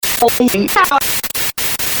It's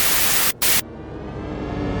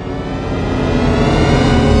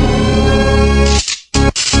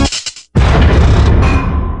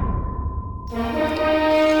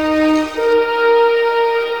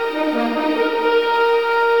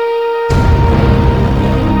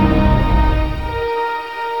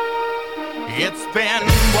been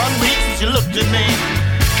 1 week since you looked at me.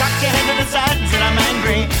 Cock your head to the side and said I'm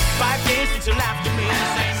angry. 5 days since you laughed at me.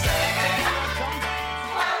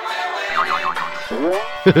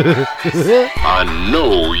 I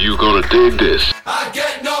know you're gonna dig this. I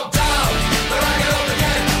get knocked down, but I get up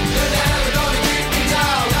again. You're never gonna keep me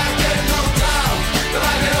down. I get knocked down, but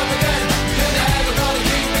I get up again. You're never gonna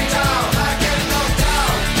keep me down. I get knocked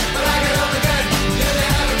down, but I get up again. You're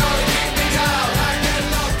never gonna keep me down. I get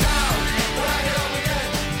knocked down, but I get up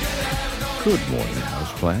again. Good morning,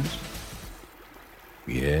 houseplants.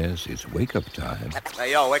 Yes, it's wake-up time.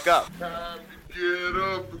 Hey, yo, wake up. Get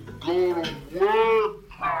up and go to work.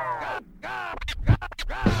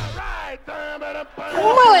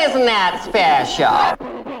 Well, isn't that special?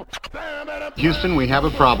 Houston, we have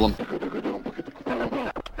a problem.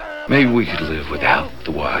 Maybe we could live without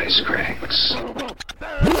the wisecracks.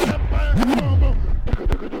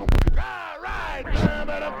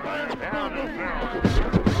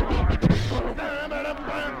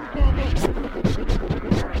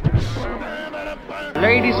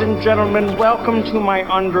 Ladies and gentlemen, welcome to my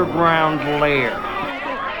underground lair.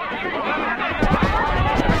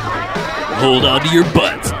 Hold on to your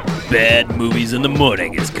butts. Bad Movies in the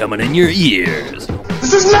Morning is coming in your ears.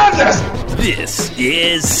 This is madness! This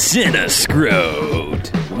is Cinescrote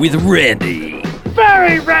with Randy.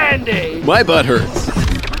 Very Randy! My butt hurts.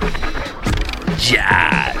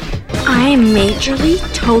 Josh. I'm majorly,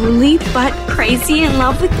 totally, but crazy in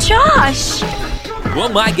love with Josh. Oh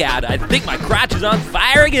my God, I think my crotch is on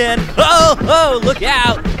fire again. Oh, look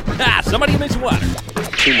out. Somebody give me some water.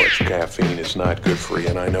 Too much caffeine is not good for you,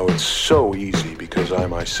 and I know it's so easy because I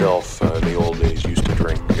myself, in the old days, used to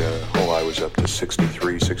drink, I was up to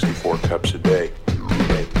 63, 64 cups a day.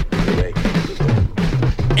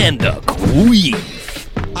 And the queef.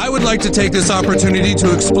 I would like to take this opportunity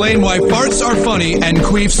to explain why farts are funny and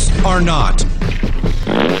queefs are not.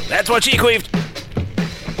 That's what she queefed.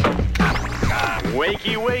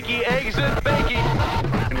 Wakey, wakey, eggs and bacon.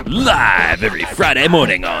 Live every Friday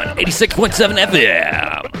morning on 86.7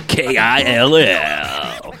 FM.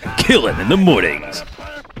 KILL. Killing in the mornings.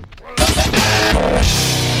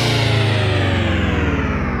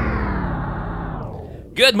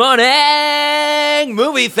 Good morning,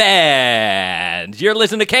 movie fans. You're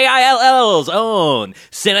listening to KILL's own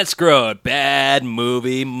Cinescrote Bad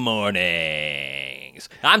Movie Mornings.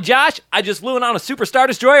 I'm Josh. I just flew in on a Superstar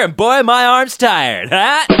Destroyer, and boy, my arm's tired,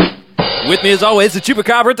 huh? With me, as always, the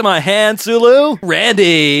Chupacabra to my hand, Sulu,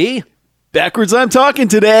 Randy. Backwards I'm talking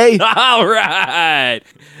today. All right.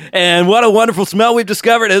 And what a wonderful smell we've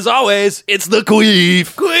discovered, as always, it's the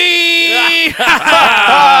queef. Queef!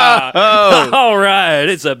 All right.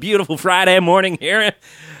 It's a beautiful Friday morning here.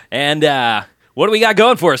 And what do we got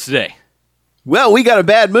going for us today? Well, we got a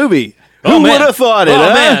bad movie. Oh, Who would have thought it,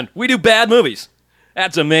 huh? Man, we do bad movies.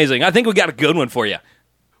 That's amazing. I think we got a good one for you.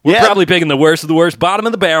 We're probably picking the worst of the worst, bottom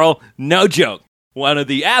of the barrel, no joke. One of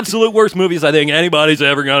the absolute worst movies I think anybody's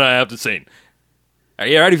ever going to have to see. Are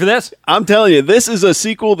you ready for this? I'm telling you, this is a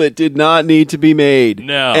sequel that did not need to be made.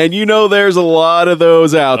 No. And you know there's a lot of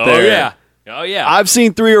those out there. Oh, yeah. I've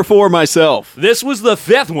seen 3 or 4 myself. This was the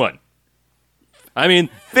 5th one. I mean...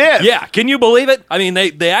 5th? Yeah, can you believe it? I mean, they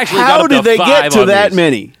actually got How up to did they 5 get to on that these.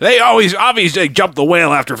 many? They always obviously jumped the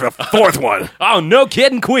whale after the 4th one. Oh, no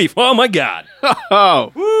kidding, queef. Oh, my God.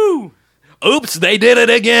 Oh. Woo. Oops, they did it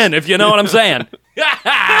again, if you know what I'm saying. All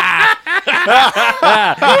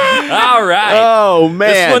right. Oh,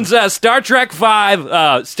 man. This one's Star Trek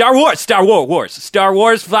 5, Star Wars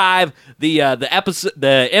 5, the episode,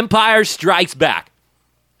 The Empire Strikes Back.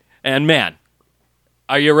 And man,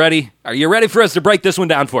 are you ready? Are you ready for us to break this one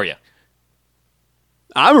down for you?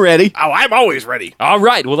 I'm ready. Oh, I'm always ready. All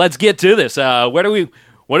right, well, let's get to this. What do we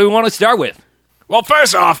want to start with? Well,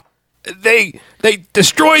 first off, they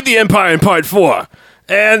destroyed the Empire in Part 4,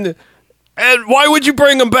 and why would you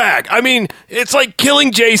bring them back? I mean, it's like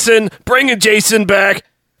killing Jason, bringing Jason back,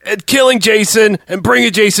 and killing Jason and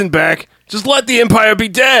bringing Jason back. Just let the Empire be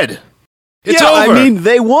dead. It's over. I mean,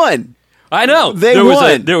 they won. I know. They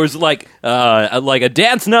won. There was like a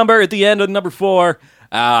dance number at the end of number 4.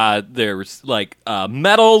 There was like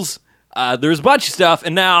medals. There was a bunch of stuff,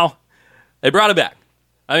 and now they brought it back.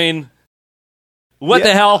 I mean, what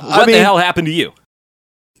the hell? What the hell happened to you?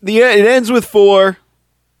 It ends with 4.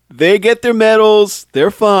 They get their medals.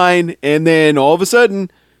 They're fine, and then all of a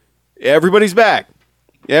sudden, Everybody's back.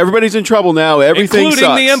 Everybody's in trouble now. Everything Including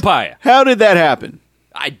sucks. the Empire. How did that happen?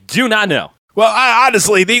 I do not know. Well,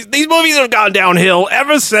 honestly, these movies have gone downhill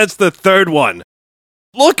ever since the third one.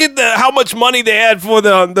 Look at how much money they had for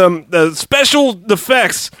the special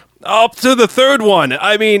effects up to the third one.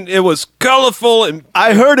 I mean, it was colorful and...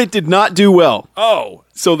 I heard it did not do well. Oh.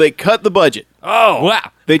 So they cut the budget. Oh.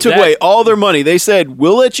 Wow. They took away all their money. They said,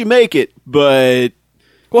 we'll let you make it, but...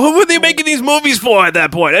 Well, who were they making these movies for at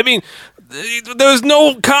that point? I mean, there's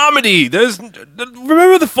no comedy.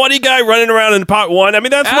 Remember the funny guy running around in part one? I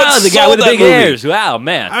mean, that's what the guy sold with the that big movie. ears. Wow,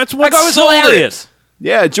 man. That's what I thought it was sold it. hilarious.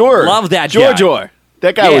 Yeah, Jor. Love that Jor guy. Jor.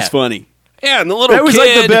 That guy Yeah. was funny. Yeah, and the little That was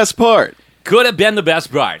kid. like the best part. Could have been the best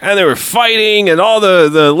part. And they were fighting and all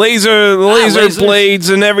the laser lasers. blades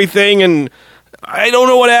and everything, and I don't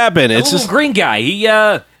know what happened. The It's little just green guy. He,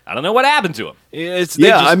 I don't know what happened to him.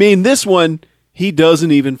 I mean, this one, he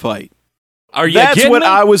doesn't even fight. Are you That's kidding what me?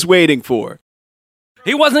 I was waiting for.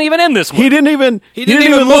 He wasn't even in this one. He didn't even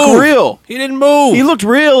even look move. real. He didn't move. He looked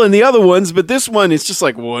real in the other ones, but this one, it's just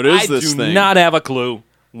like, what is this do thing? not have a clue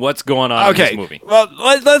what's going on in this movie. Well,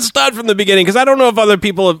 let's start from the beginning because I don't know if other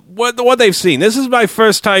people have what they've seen. This is my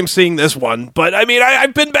first time seeing this one, but I mean,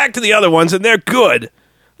 I've been back to the other ones and they're good.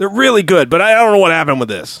 They're really good, but I don't know what happened with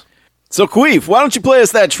this. So, Queef, why don't you play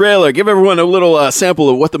us that trailer? Give everyone a little sample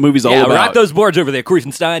of what the movie's all Yeah, about. rock those boards over there,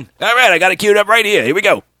 Kreefenstein. All right, I got it queued up right here. Here we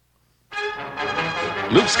go.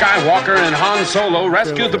 Luke Skywalker and Han Solo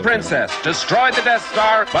rescued the princess, destroyed the Death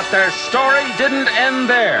Star, but their story didn't end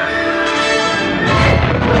there.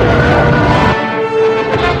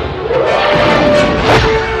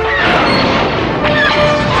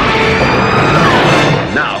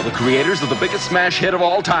 Now, the creators of the biggest smash hit of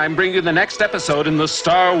all time bring you the next episode in the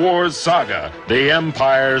Star Wars saga, The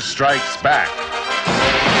Empire Strikes Back.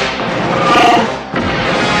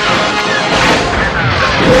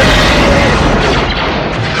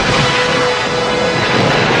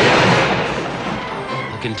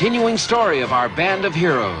 Continuing story of our band of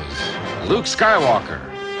heroes. Luke Skywalker,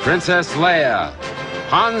 Princess Leia,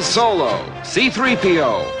 Han Solo,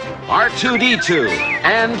 C-3PO, R2-D2,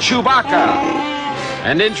 and Chewbacca.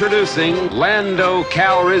 And introducing Lando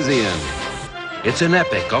Calrissian. It's an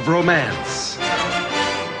epic of romance.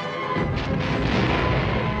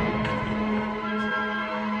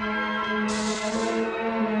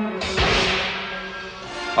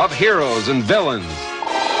 Of heroes and villains.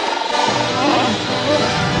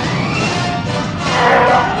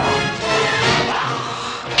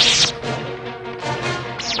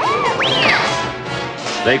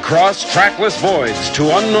 They cross trackless voids to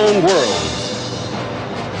unknown worlds.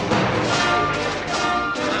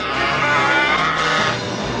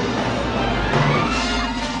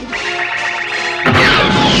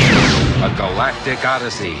 A galactic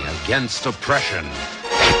odyssey against oppression.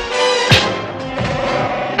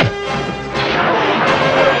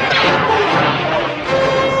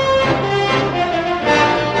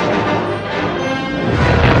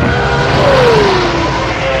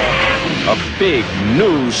 A big,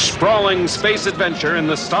 new, sprawling space adventure in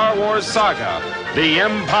the Star Wars saga, The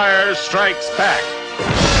Empire Strikes Back.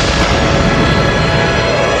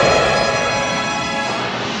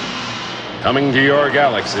 Coming to your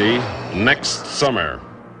galaxy next summer.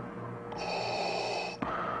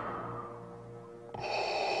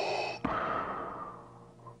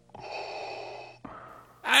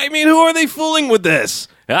 I mean, who are they fooling with this?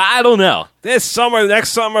 I don't know. This summer,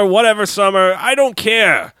 next summer, whatever summer, I don't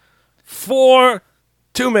care. 4,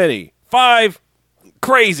 too many. 5,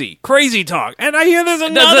 crazy talk. And I hear there's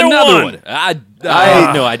another one. I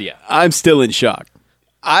have no idea. I'm still in shock.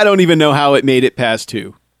 I don't even know how it made it past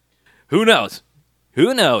 2. Who knows?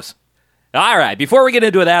 Who knows? All right, before we get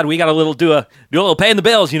into that, we got to do a little paying the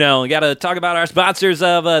bills, you know. We got to talk about our sponsors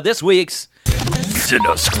of this week's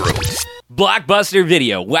Cinescrote. Blockbuster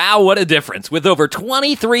Video. Wow, what a difference. With over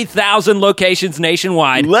 23,000 locations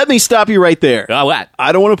nationwide. Let me stop you right there. Oh, what?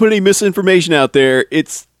 I don't want to put any misinformation out there.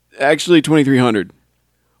 It's actually 2,300.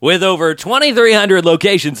 With over 2,300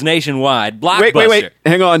 locations nationwide, Blockbuster. Wait.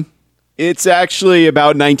 Hang on. It's actually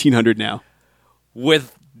about 1,900 now.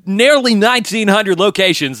 With nearly 1,900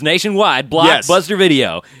 locations nationwide, Blockbuster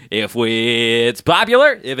Video. If it's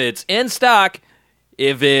popular, if it's in stock,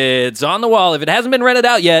 if it's on the wall, if it hasn't been rented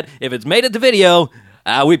out yet, if it's made it to video,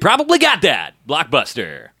 we probably got that.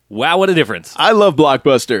 Blockbuster. Wow, what a difference. I love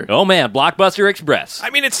Blockbuster. Oh, man, Blockbuster Express. I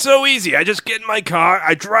mean, it's so easy. I just get in my car,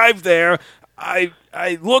 I drive there, I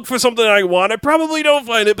look for something I want. I probably don't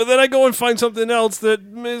find it, but then I go and find something else that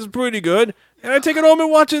is pretty good, and I take it home and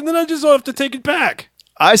watch it, and then I just have to take it back.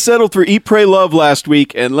 I settled for Eat, Pray, Love last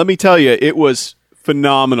week, and let me tell you, it was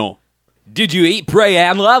phenomenal. Did you eat, pray,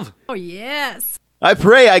 and love? Oh, yes. I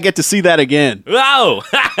pray I get to see that again. Oh!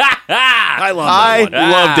 I love I that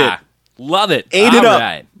one. loved it. Love it. Ate it All up.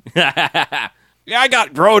 right. Yeah, I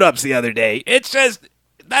got Grown Ups the other day. It's just,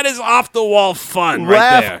 that is off-the-wall fun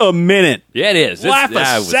Laugh right there. a minute. Yeah, it is. Laugh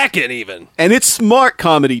a second, even. And it's smart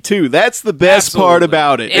comedy, too. That's the best part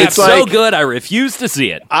about it. It's so good, I refuse to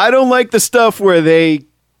see it. I don't like the stuff where they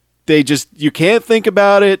just, you can't think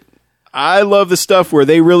about it. I love the stuff where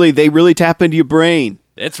they really tap into your brain.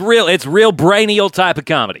 It's real brainial type of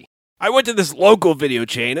comedy. I went to this local video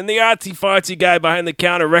chain, and the artsy-fartsy guy behind the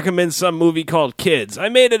counter recommends some movie called Kids. I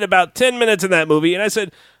made it about 10 minutes in that movie, and I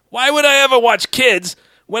said, why would I ever watch Kids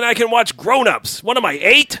when I can watch Grown Ups? What am I,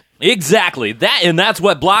 8? Exactly. That's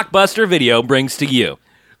what Blockbuster Video brings to you.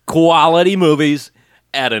 Quality movies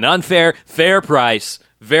at an fair price.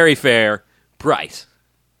 Very fair price.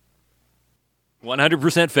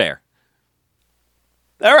 100% fair.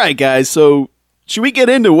 All right, guys, so should we get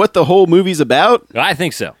into what the whole movie's about? I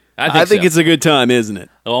think so. I think it's a good time, isn't it?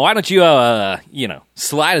 Well, why don't you,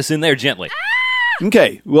 slide us in there gently?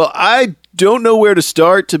 Okay, well, I don't know where to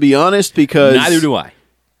start, to be honest, because... Neither do I.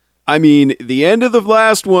 I mean, the end of the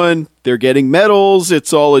last one, they're getting medals,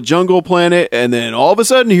 it's all a jungle planet, and then all of a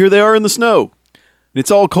sudden, here they are in the snow.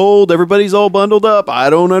 It's all cold, everybody's all bundled up,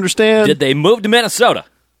 I don't understand. Did they move to Minnesota?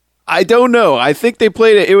 I don't know. I think they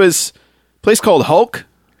played it was a place called Hulk,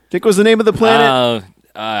 I think was the name of the planet.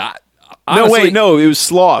 Honestly, no, it was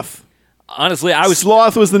Sloth. Honestly,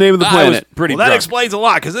 Sloth was the name of the planet. Pretty Well, that drunk. explains a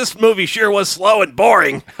lot, because this movie sure was slow and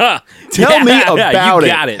boring. Tell me about you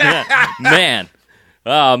got it. Man.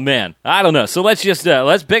 Oh, man. I don't know. So let's just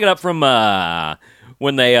let's pick it up from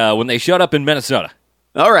when they showed up in Minnesota.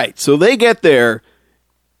 All right, so they get there,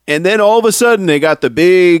 and then all of a sudden they got the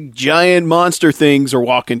big, giant monster things are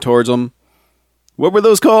walking towards them. What were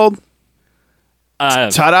those called?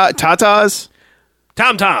 Tatas?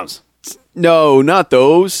 Tom-toms. No, not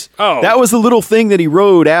those. Oh. That was the little thing that he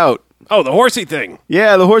rode out. Oh, the horsey thing.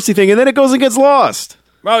 Yeah, the horsey thing, and then it goes and gets lost.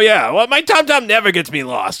 Oh, yeah. Well, my Tom-Tom never gets me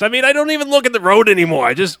lost. I mean, I don't even look at the road anymore.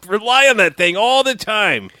 I just rely on that thing all the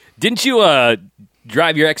time. Didn't you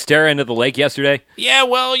drive your Xterra into the lake yesterday? Yeah,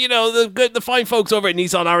 well, you know, the fine folks over at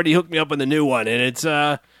Nissan already hooked me up on the new one, and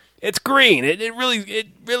it's green. It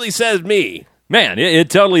really says me. Man, it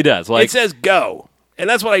totally does. Like, it says go. And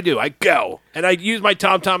that's what I do. I go. And I use my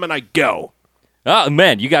TomTom and I go. Oh,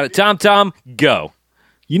 man, you got a TomTom, go.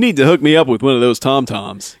 You need to hook me up with one of those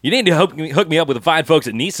TomToms. You need to hook me up with the fine folks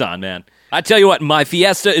at Nissan, man. I tell you what, my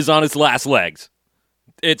Fiesta is on its last legs.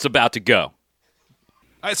 It's about to go. All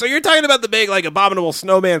right, so you're talking about the big, like, abominable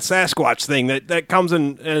snowman Sasquatch thing that comes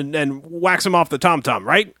and whacks him off the TomTom,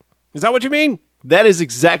 right? Is that what you mean? That is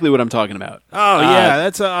exactly what I'm talking about. Oh, yeah,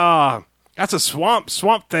 that's a swamp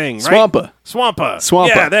thing, right? Swampa.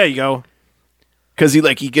 Yeah, there you go. Because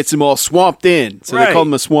he gets him all swamped in, so they call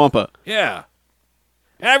him a Swampa. Yeah.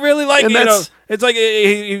 And I really like, it's like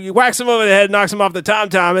he whacks him over the head, knocks him off the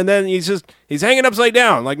TomTom, and then he's hanging upside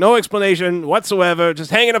down. Like, no explanation whatsoever,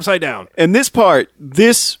 just hanging upside down. And this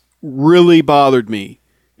really bothered me,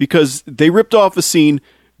 because they ripped off a scene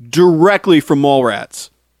directly from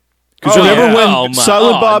Mallrats. Because remember when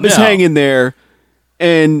Silent Bob is hanging there,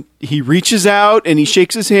 and he reaches out, and he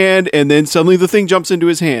shakes his hand, and then suddenly the thing jumps into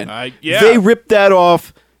his hand. They ripped that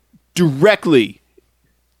off directly.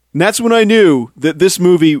 And that's when I knew that this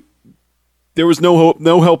movie, there was no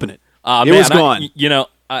help in it. It was gone.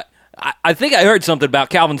 I think I heard something about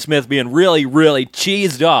Calvin Smith being really, really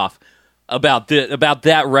cheesed off about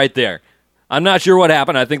that right there. I'm not sure what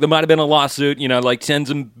happened. I think there might have been a lawsuit, like tens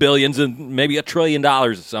of billions and maybe $1 trillion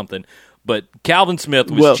or something. But Calvin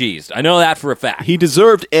Smith was cheesed. I know that for a fact. He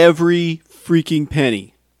deserved every freaking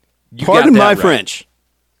penny. Pardon my French.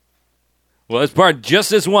 Well, it's part just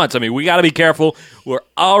this once. I mean, we got to be careful. We're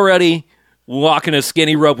already walking a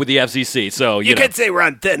skinny rope with the FCC, so you could say we're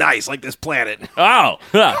on thin ice like this planet. Oh,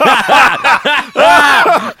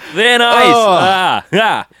 thin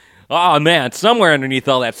ice. Oh man, somewhere underneath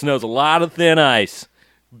all that snow's a lot of thin ice.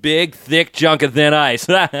 Big, thick chunk of thin ice.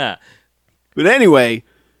 But anyway,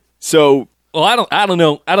 so well, I don't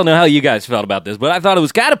know how you guys felt about this, but I thought it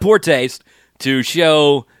was kind of poor taste to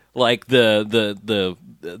show like the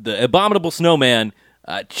abominable snowman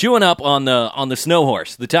chewing up on the snow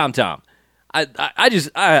horse, the TomTom.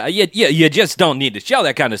 You just don't need to show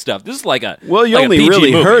that kind of stuff. This is like a you like only a PG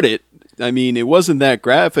really movie. heard it. I mean, it wasn't that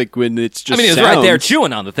graphic when it's just. I mean, it was sounds. right there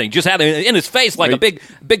chewing on the thing, just had it in his face like a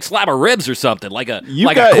big slab of ribs or something, like a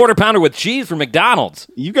quarter pounder with cheese from McDonald's.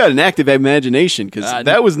 You got an active imagination because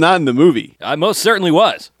that was not in the movie. I most certainly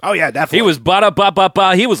was. Oh yeah, definitely. He was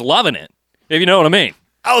he was loving it. If you know what I mean.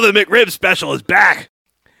 Oh, the McRib special is back.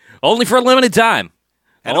 Only for a limited time.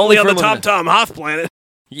 And only on for the a limited- Tom Hoth planet.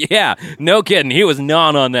 Yeah, no kidding. He was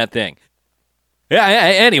gnawing on that thing. Yeah.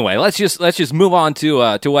 Anyway, let's just move on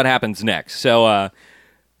to what happens next. So,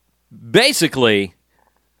 basically,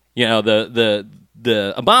 you know,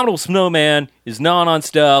 the abominable snowman is gnawing on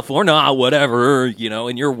stuff or not, whatever. You know,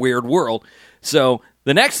 in your weird world. So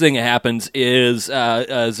the next thing that happens is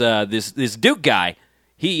this Duke guy.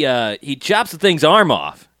 He chops the thing's arm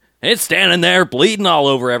off. And it's standing there, bleeding all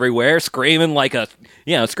over everywhere, screaming like a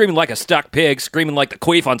stuck pig, screaming like the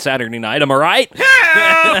queef on Saturday night. Am I right?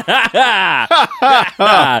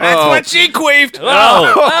 That's what she queefed.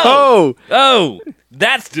 Oh,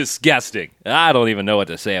 that's disgusting. I don't even know what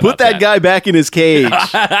to say about Put that guy back in his cage.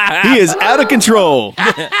 He is out of control.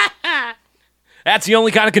 That's the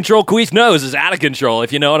only kind of control Queef knows is out of control,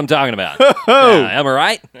 if you know what I'm talking about. Am I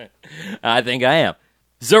right? I think I am.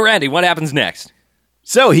 So, Randy, what happens next?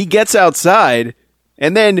 So he gets outside,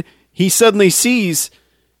 and then he suddenly sees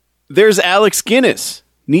there's Alex Guinness.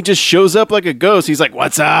 And he just shows up like a ghost. He's like,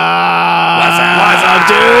 what's up? What's up,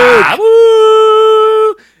 dude?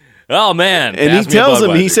 Woo! Oh, man. And he tells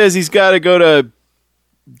him, he says he's got to go to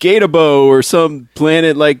Gatabo or some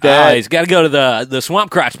planet like that. He's got to go to the Swamp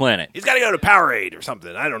Crotch planet. He's got to go to Powerade or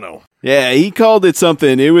something. I don't know. Yeah, he called it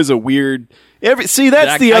something. It was a weird... That's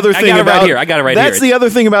the other thing I about... I got it right here. That's the other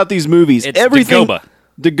thing about these movies. It's everything, Dagoba.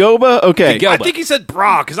 Dagoba? Okay. Dagoba. I think he said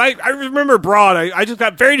bra, because I remember bra, and I just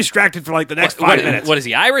got very distracted for like the next 5 minutes. What is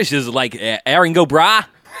he, Irish? Is it like Aaron Go Bra?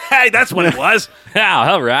 Hey, that's what it was. Oh,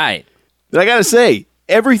 all right. But I gotta say,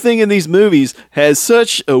 everything in these movies has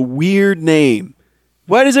such a weird name.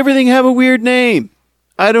 Why does everything have a weird name?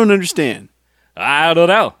 I don't understand. I don't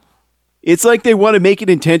know. It's like they want to make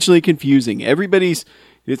it intentionally confusing.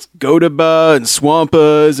 It's Godaba and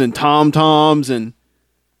Swampas and Tom Toms and...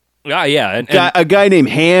 yeah. And a guy named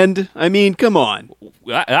Hand. I mean, come on.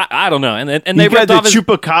 I don't know. And they you got the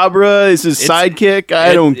Chupacabra is his sidekick.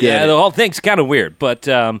 I don't get it. The whole thing's kind of weird. But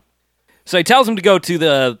so he tells him to go to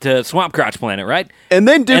the Swamp Crotch planet, right? And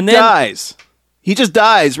then Duke dies. He just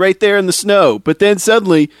dies right there in the snow. But then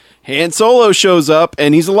suddenly Han Solo shows up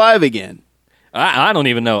and he's alive again. I don't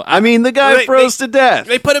even know. I mean, the guy froze to death.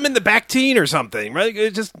 They put him in the Bactine or something, right?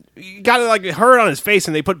 It just got like hurt on his face,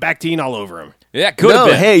 and they put Bactine all over him. Yeah, could have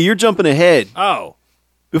been. Hey, you're jumping ahead. Oh.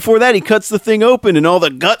 Before that, he cuts the thing open, and all the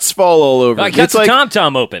guts fall all over. He cuts the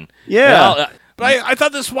Tom open. Yeah. But I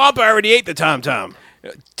thought the Swamp already ate the Tom.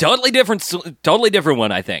 Totally different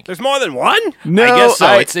one, I think. There's more than one? No, I guess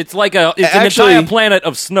so. It's like an entire planet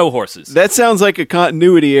of snow horses. That sounds like a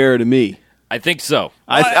continuity error to me. I think so.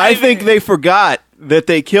 I think they forgot that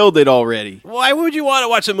they killed it already. Why would you want to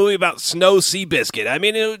watch a movie about Snow Seabiscuit? I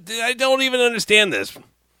mean, I don't even understand this.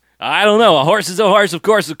 I don't know. A horse is a horse, of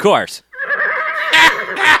course.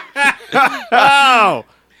 Oh!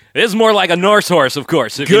 It is more like a Norse horse, of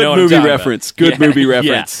course. If Good you know what movie I'm reference. About. Good movie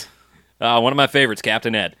reference. Yeah. One of my favorites,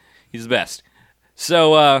 Captain Ed. He's the best.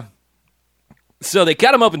 So they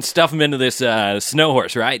cut him up and stuff him into this snow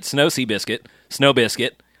horse, right? Snow Seabiscuit. Snow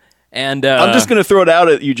Biscuit. And I'm just going to throw it out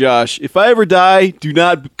at you, Josh. If I ever die, do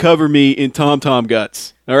not cover me in Tom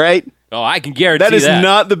guts. All right? Oh, I can guarantee that is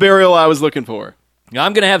not the burial I was looking for.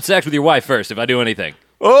 I'm going to have sex with your wife first if I do anything.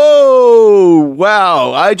 Oh,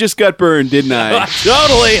 wow. I just got burned, didn't I?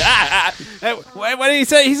 Totally. What did he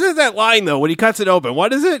say? He says that line, though, when he cuts it open.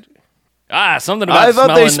 What is it? Something about I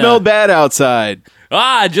thought they smelled bad outside.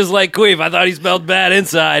 Just like Queef. I thought he smelled bad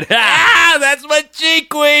inside. That's what she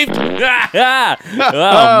queefed.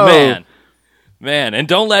 Oh, man. And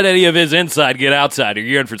don't let any of his inside get outside or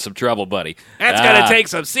you're in for some trouble, buddy. That's going to take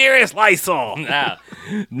some serious Lysol.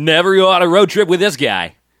 Never go on a road trip with this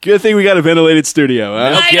guy. Good thing we got a ventilated studio, huh?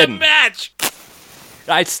 No kidding. Match.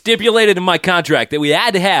 I stipulated in my contract that we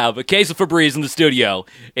had to have a case of Febreze in the studio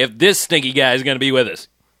if this stinky guy is going to be with us.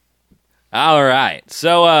 All right.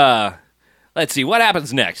 So, let's see. What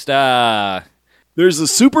happens next? There's a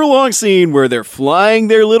super long scene where they're flying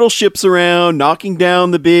their little ships around, knocking down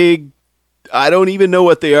the big, I don't even know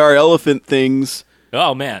what they are, elephant things.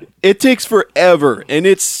 Oh, man. It takes forever, and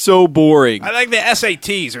it's so boring. I like the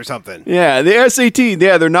SATs or something. Yeah, the SAT.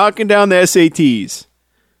 Yeah, they're knocking down the SATs.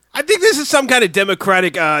 I think this is some kind of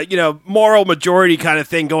democratic, moral majority kind of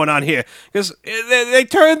thing going on here. Because they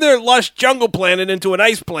turned their lush jungle planet into an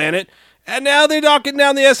ice planet, and now they're knocking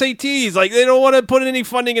down the SATs. Like, they don't want to put any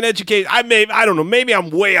funding in education. I don't know. Maybe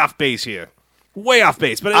I'm way off base here. Way off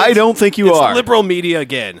base. But I don't think you are. It's liberal media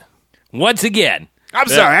again. Once again. I'm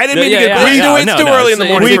sorry. I didn't mean to get it's too early in the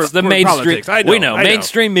morning It's the mainstream. Politics. We know.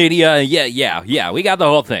 Mainstream media. Yeah. We got the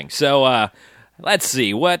whole thing. So, let's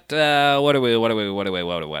see. What do we?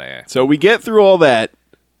 So we get through all that,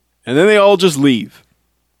 and then they all just leave.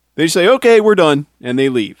 They say, okay, we're done, and they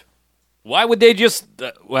leave. Why would they just,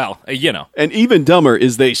 And even dumber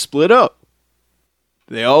is they split up.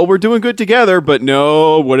 They all were doing good together, but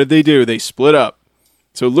no, what did they do? They split up.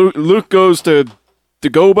 So Luke goes to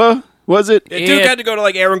Dagobah, was it? Duke had to go to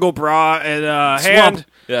like Erangel Bra and Hand.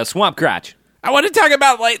 Swamp Crotch. I want to talk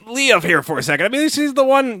about like Leah here for a second. I mean, she's the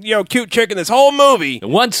one, cute chick in this whole movie. The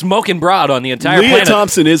one smoking broad on the entire Leah planet.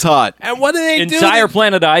 Thompson is hot. And what do they do? Entire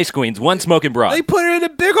planet of Ice Queens, one smoking broad. They put her in a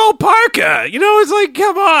big old parka. It's like,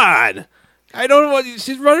 come on. I don't know what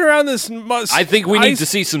she's running around this. I think we need to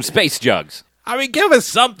see some space jugs. I mean, give us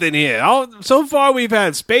something here. So far, we've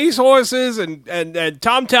had space horses and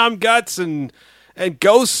Tom Guts and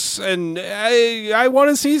ghosts, and I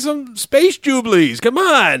want to see some space jubilees. Come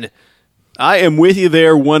on. I am with you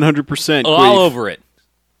there 100%. All over it.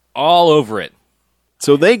 All over it.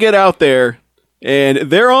 So they get out there, and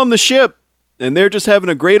they're on the ship, and they're just having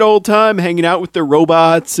a great old time hanging out with their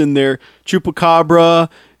robots and their chupacabra,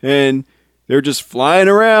 and they're just flying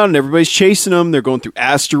around, and everybody's chasing them. They're going through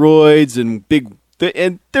asteroids and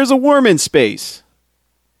and there's a worm in space.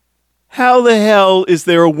 How the hell is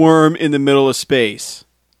there a worm in the middle of space?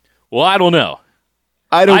 Well, I don't know.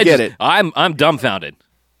 I don't get it. I'm dumbfounded.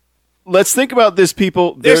 Let's think about this,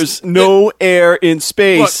 people. There's no air in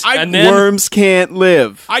space. Look, worms can't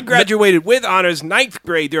live. I graduated with honors 9th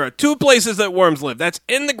grade. There are 2 places that worms live. That's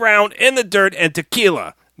in the ground, in the dirt, and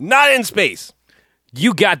tequila. Not in space.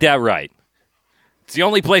 You got that right. It's the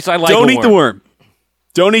only place I like. Don't eat the worm.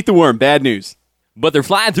 Don't eat the worm. Bad news. But they're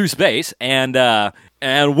flying through space, and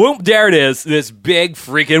whoop, there it is, this big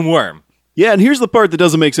freaking worm. Yeah, and here's the part that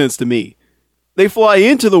doesn't make sense to me. They fly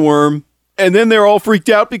into the worm, and then they're all freaked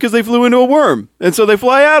out because they flew into a worm. And so they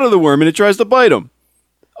fly out of the worm, and it tries to bite them.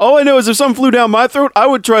 All I know is if something flew down my throat, I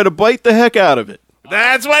would try to bite the heck out of it.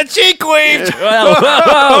 That's what she queefed!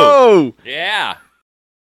 Whoa. Yeah.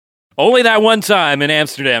 Only that one time in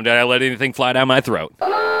Amsterdam did I let anything fly down my throat.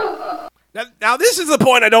 Now, this is the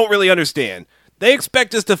point I don't really understand. They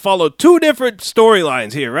expect us to follow 2 different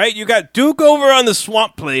storylines here, right? You got Duke over on the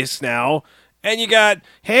swamp place now, and you got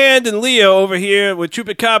Hand and Leo over here with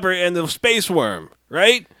Chupacabra and the space worm,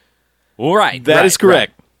 right? Well, right. That is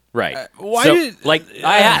correct. Right.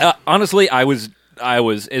 Why honestly, I was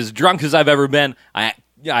as drunk as I've ever been. I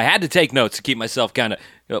had to take notes to keep myself kind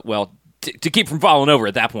of, to keep from falling over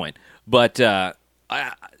at that point. But,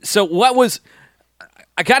 so what was,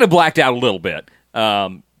 I kind of blacked out a little bit,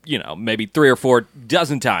 maybe 3 or 4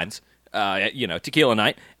 dozen times, tequila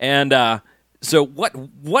night. And, so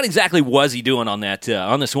what exactly was he doing on that,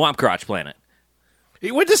 on the Swamp Crotch planet?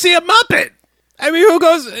 He went to see a Muppet. I mean, who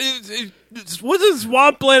goes, what's a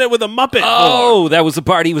swamp planet with a Muppet Oh, that was the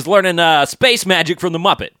part he was learning, space magic from the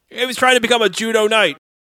Muppet. He was trying to become a judo knight.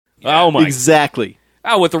 Yeah. Oh my. Exactly.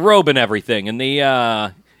 Oh, with the robe and everything, and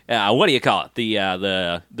the, what do you call it?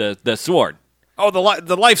 The sword. Oh, the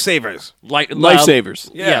lifesavers. Lifesavers.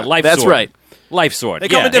 Yeah, life That's sword. right. Life sword. They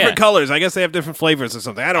come in different colors. I guess they have different flavors or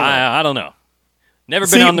something. I don't know. I don't know. Never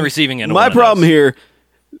been on the receiving end of my one of problem those. here,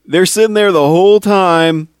 they're sitting there the whole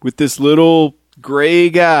time with this little gray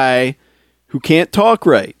guy who can't talk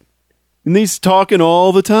right. And he's talking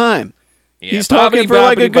all the time. Yeah, he's talking for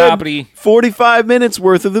like a good boppity. 45 minutes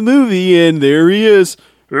worth of the movie, and there he is.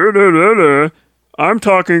 I'm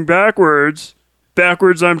talking backwards.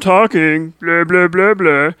 Backwards I'm talking. Blah, blah, blah,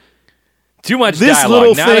 blah. Too much this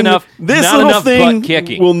dialogue. Little not little enough thing butt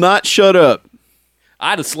kicking. will not shut up.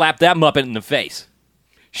 I'd have slapped that Muppet in the face.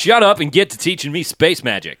 Shut up and get to teaching me space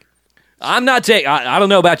magic. I'm not taking, I don't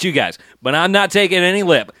know about you guys, but I'm not taking any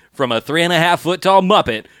lip from a 3.5-foot tall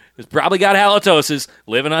Muppet who's probably got halitosis,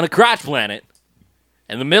 living on a crotch planet,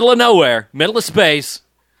 in the middle of nowhere, middle of space,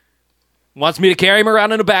 wants me to carry him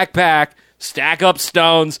around in a backpack, stack up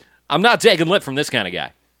stones. I'm not taking lip from this kind of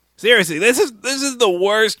guy. Seriously, this is the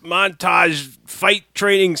worst montage fight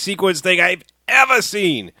training sequence thing I've ever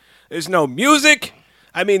seen. There's no music.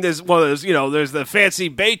 I mean, there's the fancy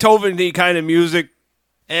Beethoven-y kind of music,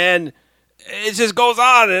 and it just goes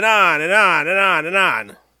on and on and on and on and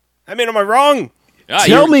on. I mean, am I wrong?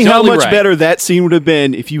 Tell me how much better that scene would have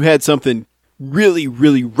been if you had something really,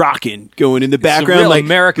 really rocking going in the background, real like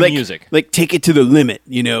American music, like "Take It to the Limit."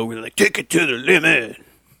 We're like, "Take it to the limit,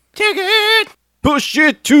 take it, push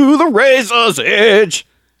it to the razor's edge."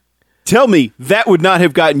 Tell me that would not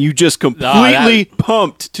have gotten you just completely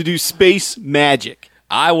pumped to do space magic.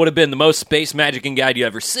 I would have been the most space magicking guy you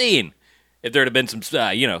ever seen if there'd have been some,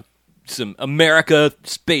 some America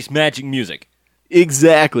space magic music.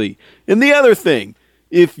 Exactly. And the other thing,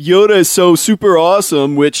 if Yoda is so super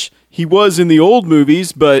awesome, which he was in the old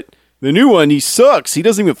movies, but the new one, he sucks. He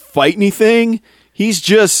doesn't even fight anything. He's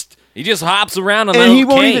just He just hops around on And a he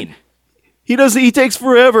little won't cane. even- He doesn't. He takes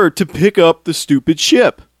forever to pick up the stupid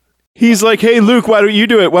ship. He's like, "Hey, Luke, why don't you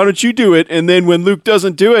do it? Why don't you do it?" And then when Luke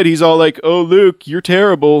doesn't do it, he's all like, "Oh, Luke, you're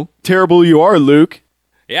terrible. Terrible you are, Luke."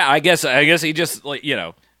 Yeah, I guess he just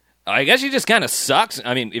I guess he just kind of sucks.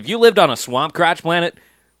 I mean, if you lived on a swamp crotch planet,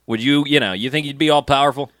 would you think you'd be all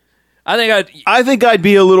powerful? I think I'd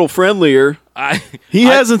be a little friendlier. He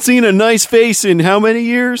hasn't seen a nice face in how many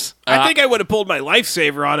years? I think I would have pulled my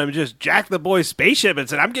lifesaver on him and just jacked the boy's spaceship and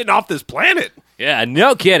said, "I'm getting off this planet." Yeah,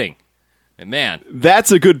 no kidding. And man,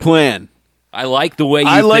 that's a good plan. I like the way you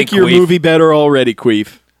I like think, your Queef. movie better already,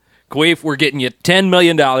 Queef. Queef, we're getting you $10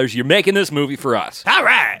 million. You're making this movie for us. All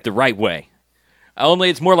right. The right way. Only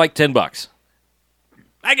it's more like $10.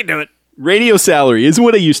 I can do it. Radio salary isn't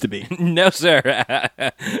what it used to be. No, sir.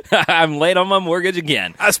 I'm late on my mortgage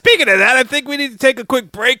again. Speaking of that, I think we need to take a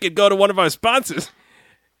quick break and go to one of our sponsors.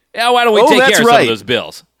 Yeah, why don't we take care of some of those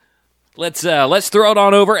bills? Let's throw it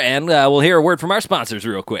on over, and we'll hear a word from our sponsors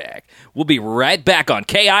real quick. We'll be right back on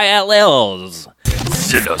KILL's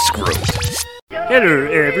Cinescrote. Hello,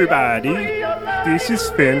 everybody. This is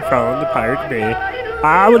Finn from the Pirate Bay.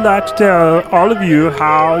 I would like to tell all of you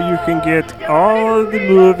how you can get all the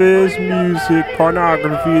movies, music,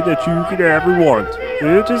 pornography that you could ever want.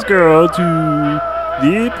 You just go to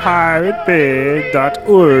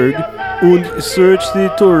thepiratebay.org and search the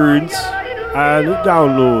torrents and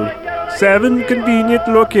download. 7 convenient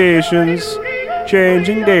locations,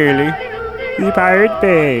 changing daily. The Pirate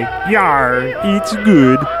Bay. Yar, it's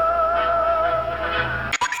good.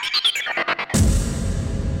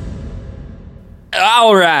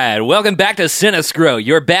 All right, welcome back to Cinescrote,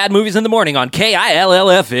 your bad movies in the morning on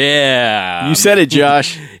KILLFM. You said it,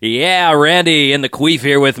 Josh. Yeah, Randy and the Queef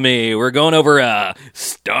here with me. We're going over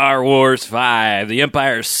Star Wars 5. The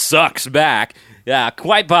Empire Sucks Back.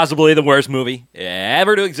 Quite possibly the worst movie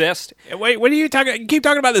ever to exist. Wait, what are you talking? You keep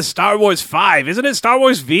talking about this Star Wars 5. Isn't it Star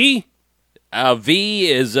Wars V?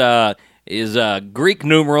 V is Greek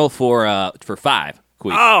numeral for 5.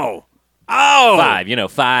 Queef. Oh.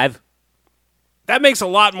 5. 5. That makes a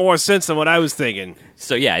lot more sense than what I was thinking.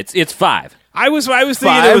 So yeah, it's 5. I was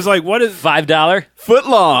thinking it was like, what is $5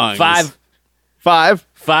 footlongs? $5 footlongs.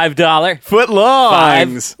 $5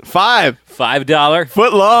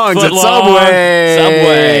 footlongs at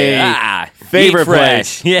Subway. Eat Favorite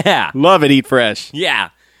Fresh. place. Yeah, love it. Eat Fresh. Yeah.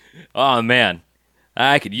 Oh man,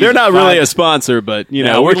 I could use. They're not really a sponsor, but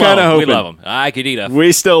we're kind of hoping. We love them. I could eat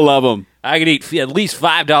We still love them. I could eat at least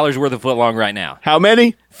 $5 worth of footlong right now. How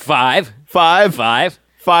many? 5. $5.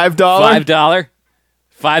 $5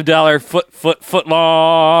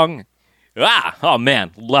 footlong. Oh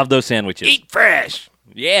man, love those sandwiches. Eat Fresh.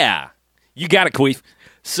 Yeah, you got it, Queef.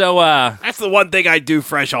 So that's the one thing I do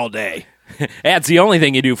fresh all day. That's the only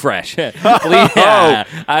thing you do fresh. I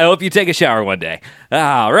hope you take a shower one day.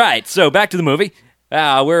 All right, so back to the movie. What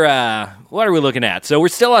are we looking at? So we're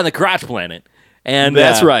still on the crotch planet, and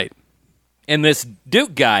that's right. And this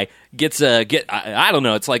Duke guy gets I don't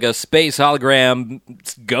know. It's like a space hologram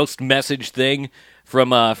ghost message thing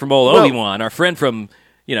from old Obi-Wan, our friend from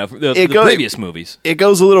the previous movies. It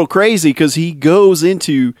goes a little crazy because he goes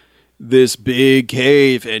into this big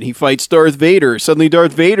cave and he fights Darth Vader. Suddenly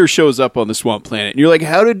Darth Vader shows up on the swamp planet. And you're like,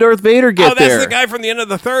 how did Darth Vader get there? Oh, that's the guy from the end of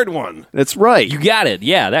the third one. That's right. You got it.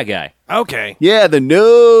 Yeah, that guy. Okay. Yeah, the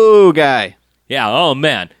no guy. Yeah, oh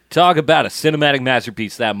man. Talk about a cinematic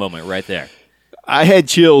masterpiece, that moment right there. I had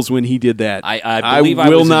chills when he did that. I believe I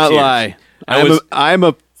will was in not tears. lie. I'm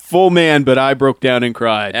a full man, but I broke down and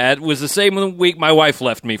cried. It was the same week my wife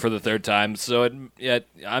left me for the third time, so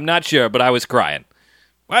I'm not sure, but I was crying.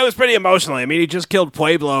 Well, it was pretty emotional. I mean, he just killed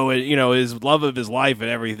Pueblo, and his love of his life and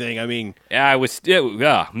everything. I mean,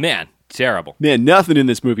 yeah, man, terrible. Man, nothing in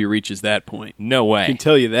this movie reaches that point. No way. I can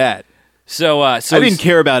tell you that. So I didn't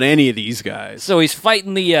care about any of these guys. So he's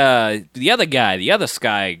fighting the other guy, the other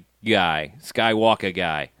Skywalker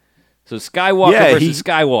guy. So Skywalker versus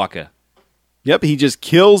Skywalker. Yep, he just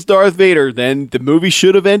kills Darth Vader. Then the movie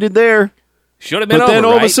should have ended there. Should have been but over, then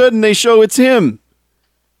all of a sudden they show it's him.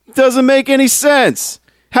 Doesn't make any sense.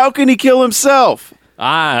 How can he kill himself?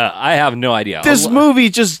 I have no idea. This movie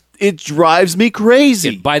it drives me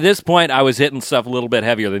crazy. By this point, I was hitting stuff a little bit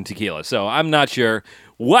heavier than tequila, so I'm not sure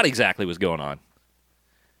what exactly was going on.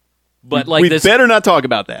 But we better not talk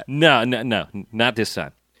about that. No, not this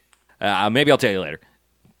time. Maybe I'll tell you later.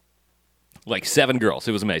 Like 7 girls.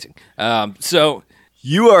 It was amazing. So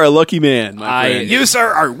you are a lucky man, my friend. You, sir,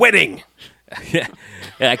 are winning. Yeah,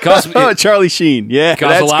 it costs Charlie Sheen. Yeah, it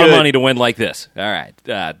costs a lot of money to win like this. All right,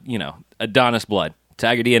 Adonis blood,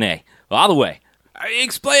 Tiger DNA, all the way.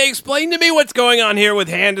 Explain to me what's going on here with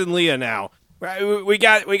Hand and Leah now. Right, we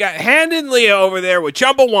got Hand and Leah over there with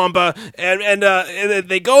Chumbawamba, and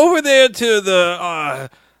they go over there to the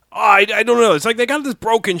I don't know. It's like they got this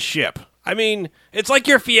broken ship. I mean, it's like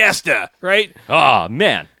your Fiesta, right? Oh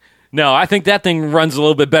man, no, I think that thing runs a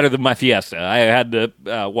little bit better than my Fiesta. I had to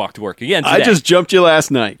walk to work again today. I just jumped you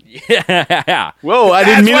last night. Yeah. Whoa, I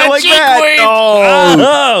didn't mean it like that.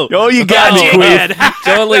 Oh, you got me, Queef.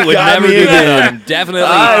 Totally would never do that. Definitely.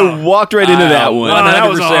 I walked right into that one. 100%. That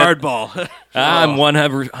was a hardball. I'm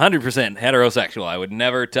 100% heterosexual. I would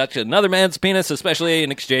never touch another man's penis, especially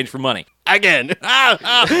in exchange for money. Again. We're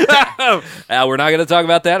not going to talk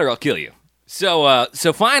about that, or I'll kill you. So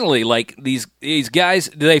finally, like these guys,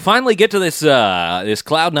 do they finally get to this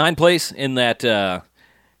Cloud9 place in that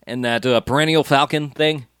Perennial Falcon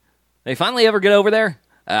thing? They finally ever get over there?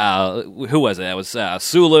 Who was it? That was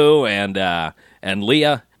Sulu and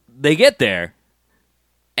Leah. They get there,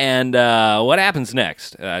 and what happens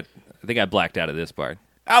next? I think I blacked out of this part.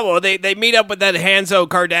 Oh, well, they meet up with that Hanzo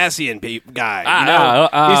Kardashian guy.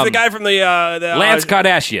 He's the guy from the Lance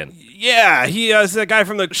Kardashian. Yeah, he is the guy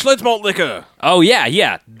from the Schlitz Malt Liquor. Oh,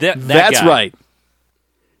 yeah. That's guy. right.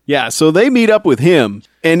 Yeah, so they meet up with him,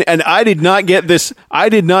 and I did not get this. I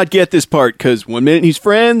did not get this part, because 1 minute he's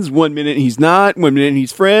friends, 1 minute he's not, 1 minute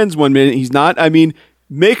he's friends, 1 minute he's not. I mean,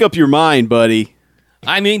 make up your mind, buddy.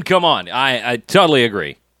 I mean, come on. I totally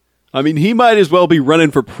agree. I mean, he might as well be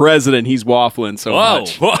running for president. He's waffling so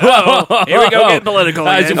much. Whoa. Here we go, getting political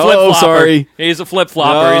again. He's a flip-flopper. Sorry. He's a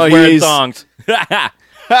flip-flopper. He's wearing thongs. Ha!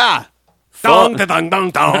 Dong, dong, dong,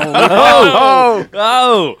 dong.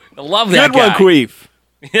 Oh, I love that Good one, Queef.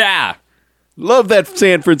 Yeah. Love that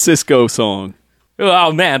San Francisco song.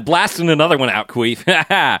 Oh, man, blasting another one out,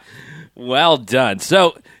 Queef. Well done.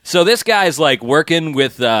 So this guy's like working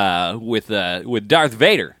with Darth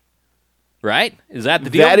Vader, right? Is that the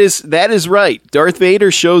deal? That is right. Darth Vader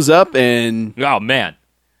shows up, and oh man,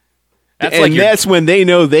 that's when they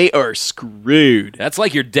know they are screwed. That's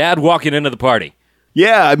like your dad walking into the party.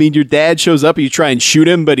 Yeah, I mean, your dad shows up and you try and shoot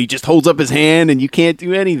him, but he just holds up his hand and you can't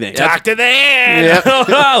do anything. Talk to the hand. Yeah.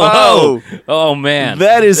 Oh, man.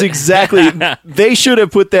 That is exactly... They should have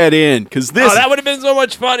put that in, because this... Oh, that would have been so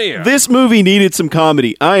much funnier. This movie needed some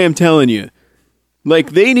comedy, I am telling you.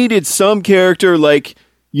 Like, they needed some character, like,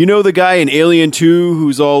 you know the guy in Alien 2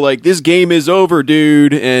 who's all like, this game is over,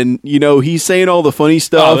 dude, and, you know, he's saying all the funny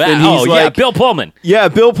stuff, and he's like... yeah, Bill Pullman. Yeah,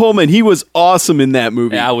 Bill Pullman, he was awesome in that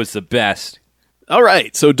movie. That was the best. All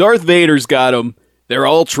right, so Darth Vader's got them. They're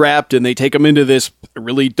all trapped, and they take them into this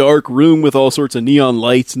really dark room with all sorts of neon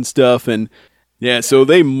lights and stuff. And yeah, so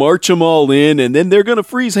they march them all in, and then they're going to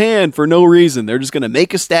freeze hand for no reason. They're just going to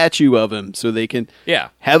make a statue of him so they can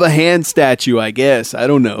have a hand statue, I guess. I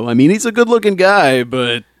don't know. I mean, he's a good-looking guy,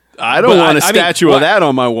 but I don't want a statue of that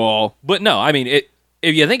on my wall. But no, I mean,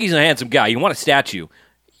 if you think he's a handsome guy, you want a statue.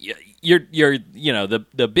 You're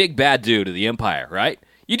the big bad dude of the Empire, right?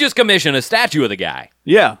 You just commission a statue of the guy.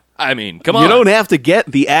 Yeah. I mean, come on. You don't have to get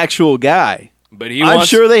the actual guy. But I'm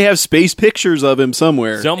sure they have space pictures of him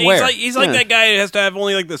somewhere. He's like that guy who has to have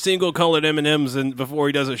only like the single colored M&Ms before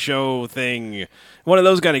he does a show thing. One of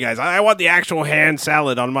those kind of guys. I want the actual hand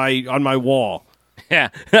salad on my wall. Yeah.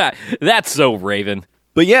 That's so Raven.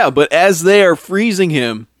 But as they are freezing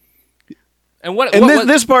him,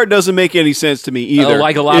 this part doesn't make any sense to me either.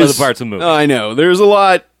 Like a lot of the parts of the movie. I know. There's a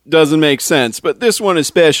lot doesn't make sense, but this one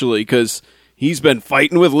especially, because he's been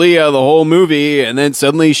fighting with Leah the whole movie, and then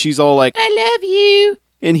suddenly she's all like, I love you.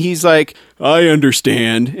 And he's like, I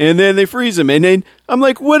understand. And then they freeze him, and then I'm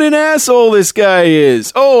like, what an asshole this guy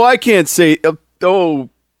is. Oh, I can't say...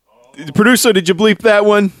 Producer, did you bleep that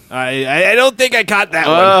one? I don't think I caught that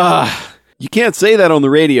one. You can't say that on the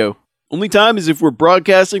radio. Only time is if we're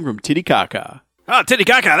broadcasting from Titicaca. Oh,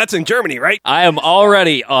 Titicaca, that's in Germany, right? I am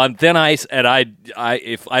already on thin ice, and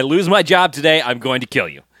if I lose my job today, I'm going to kill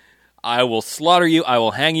you. I will slaughter you. I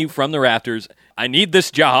will hang you from the rafters. I need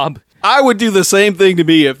this job. I would do the same thing to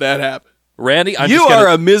me if that happened. Randy, you are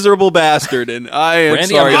a miserable bastard, and I am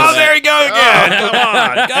Randy, sorry. Oh, there you go again.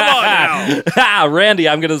 Come on now. Randy,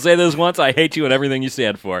 I'm going to say this once. I hate you and everything you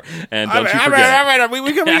stand for, and don't you forget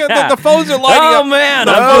it. The phones are lighting up. Oh, man.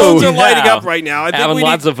 The phones are lighting up right now. I think having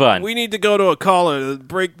lots of fun. We need to go to a caller to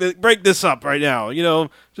break this up right now. You know,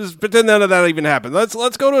 just pretend none of that even happened.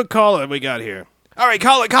 Let's go to a caller we got here. All right,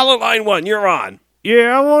 caller line 1, you're on.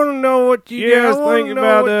 Yeah, I want to know what you guys think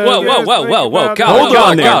about... Whoa. Hold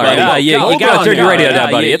on there, buddy. You got to turn your radio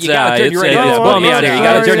down, buddy. It's blowing me out here. You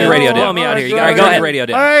got to turn your radio down. Go ahead. Hey,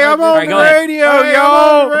 I'm on the radio,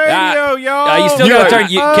 y'all. You still got to turn...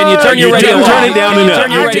 Can you turn your radio Turn it down enough.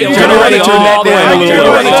 Turn your radio all the way.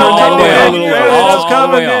 Wars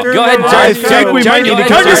coming. Go ahead and I think we might need to turn your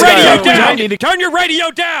cut this guy radio off. down. Turn your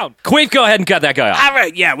radio down. Queef, go ahead and cut that guy off. All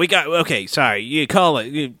right, yeah, we got. Okay, sorry. You call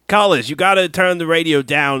it. Callers, you got to turn the radio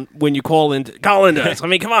down when you call into us. I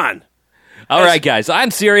mean, come on. All right, guys,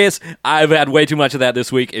 I'm serious. I've had way too much of that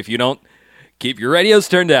this week. If you don't keep your radios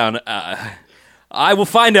turned down, I will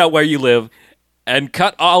find out where you live and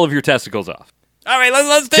cut all of your testicles off. All right,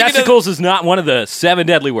 let's take testicles is not one of the 7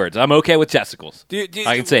 deadly words. I'm okay with testicles. I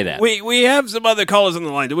can say that. We have some other callers on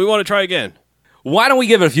the line. Do we want to try again? Why don't we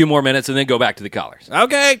give it a few more minutes and then go back to the callers?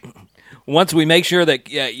 Okay. Once we make sure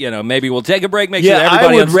that, maybe we'll take a break, make sure that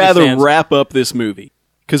everybody I would rather understands. wrap up this movie.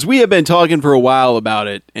 Because we have been talking for a while about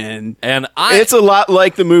it, and it's a lot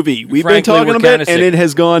like the movie. We've been talking about it, and it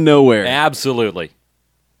has gone nowhere. Absolutely.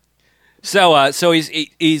 So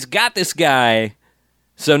he's got this guy.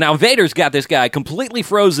 So now Vader's got this guy completely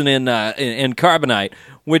frozen in Carbonite,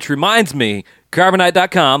 which reminds me,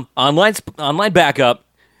 Carbonite.com, online backup.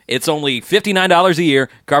 It's only $59 a year.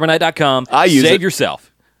 Carbonite.com. I use Save it. yourself.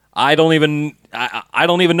 I don't even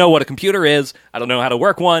know what a computer is. I don't know how to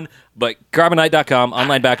work one, but Carbonite.com,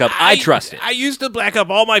 online backup, I trust it. I used to back up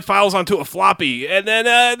all my files onto a floppy, and then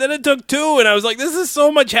it took 2, and I was like, this is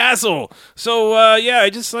so much hassle. So, I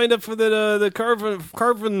just signed up for the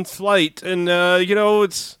Carbon Flight, and,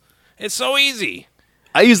 it's so easy.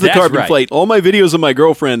 I use the That's Carbon right. Flight. All my videos of my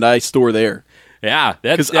girlfriend, I store there. Yeah,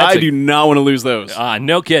 because I do not want to lose those.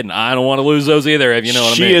 No kidding. I don't want to lose those either, if you know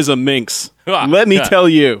what I mean. She is a minx. Let me tell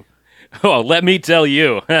you. Oh, let me tell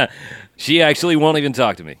you. She actually won't even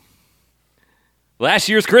talk to me. Last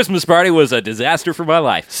year's Christmas party was a disaster for my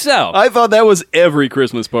life. So I thought that was every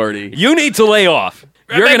Christmas party. You need to lay off.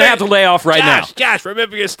 You're going to have to lay off right now. Josh,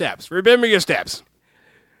 remember your steps. Remember your steps.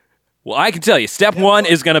 Well, I can tell you, step 1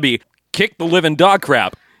 is going to be kick the living dog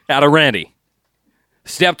crap out of Randy.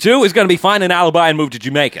 Step 2 is going to be find an alibi and move to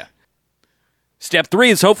Jamaica. Step 3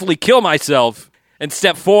 is hopefully kill myself. And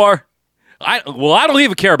step 4, I don't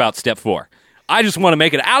even care about step 4. I just want to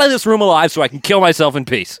make it out of this room alive so I can kill myself in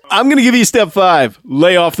peace. I'm going to give you step 5.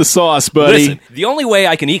 Lay off the sauce, buddy. Listen, the only way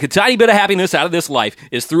I can eke a tiny bit of happiness out of this life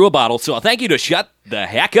is through a bottle, so I'll thank you to shut the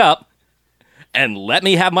heck up and let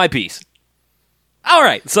me have my peace. All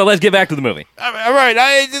right, so let's get back to the movie. All right,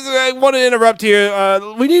 I want to interrupt here.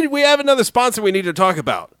 We have another sponsor we need to talk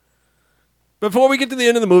about. Before we get to the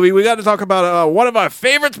end of the movie, we got to talk about one of our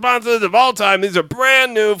favorite sponsors of all time. These are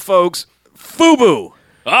brand new, folks. FUBU.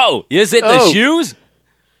 Oh, is it the shoes?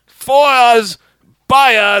 For us,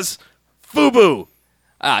 by us, FUBU.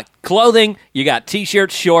 Clothing, you got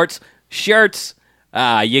T-shirts, shorts, shirts,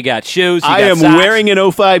 you got shoes, I am wearing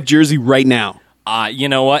an 05 jersey right now. You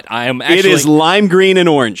know what? I am actually... It is lime green and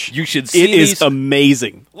orange. You should see It is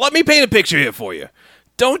amazing. Let me paint a picture here for you.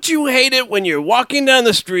 Don't you hate it when you're walking down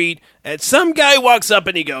the street and some guy walks up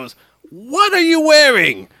and he goes, "What are you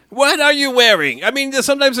wearing? What are you wearing?" I mean,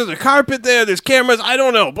 sometimes there's a carpet there, there's cameras, I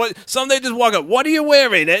don't know. But some they just walk up, "What are you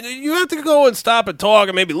wearing?" And you have to go and stop and talk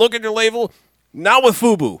and maybe look at your label. Not with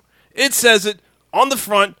FUBU. It says it on the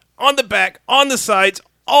front, on the back, on the sides,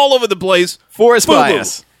 all over the place. For us, by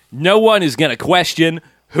us. No one is going to question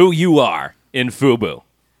who you are in FUBU.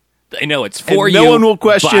 They know it's for And you, no one will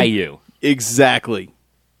question by you. Exactly.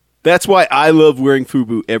 That's why I love wearing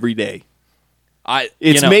FUBU every day.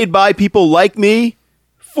 It's made by people like me,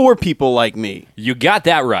 for people like me. You got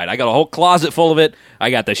that right. I got a whole closet full of it.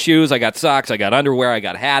 I got the shoes, I got socks, I got underwear, I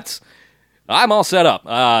got hats. I'm all set up.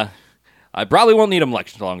 I probably won't need them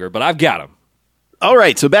much longer, but I've got them. All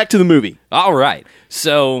right, so back to the movie. All right,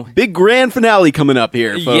 so... Big grand finale coming up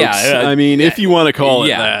here, folks. Yeah, I mean, if you want to call it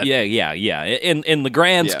that. Yeah. In the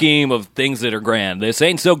grand scheme of things that are grand. This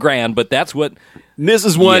ain't so grand, but that's what... And this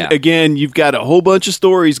is one, again, you've got a whole bunch of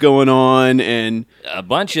stories going on, and... A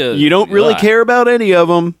bunch of... You don't really care about any of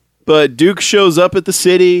them, but Duke shows up at the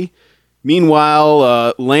city.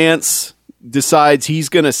 Meanwhile, Lance decides he's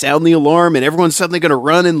going to sound the alarm, and everyone's suddenly going to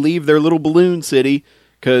run and leave their little balloon city.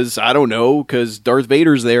 Because, I don't know, because Darth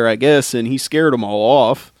Vader's there, I guess, and he scared them all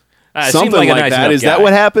off. Something like nice that. Is guy. that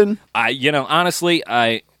what happened? Honestly,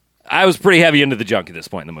 I was pretty heavy into the junk at this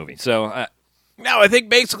point in the movie. So, No, I think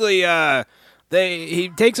basically he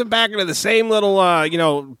takes him back into the same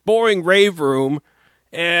little, boring rave room,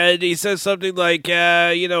 and he says something like,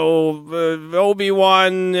 Obi-Wan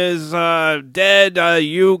is dead,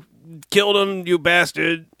 you killed him, you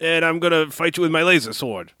bastard, and I'm going to fight you with my laser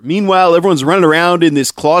sword. Meanwhile, everyone's running around in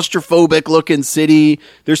this claustrophobic-looking city.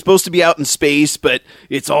 They're supposed to be out in space, but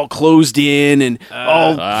it's all closed in and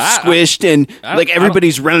all squished, and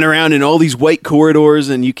everybody's running around in all these white corridors,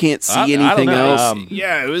 and you can't see anything else.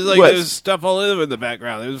 Yeah, it was like there's stuff all over in the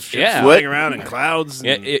background. There was shit flying around in clouds.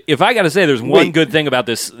 Yeah, if I got to say, there's one good thing about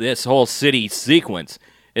this whole city sequence.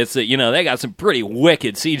 It's that, they got some pretty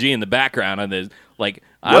wicked CG in the background, and there's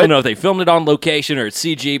I don't know if they filmed it on location or it's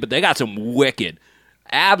CG, but they got some wicked,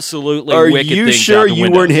 absolutely wicked things. Are you sure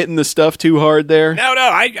you weren't hitting the stuff too hard there? No,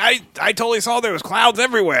 I totally saw there was clouds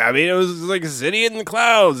everywhere. I mean, it was like a city in the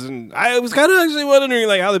clouds, and I was kind of actually wondering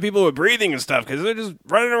how the people were breathing and stuff because they're just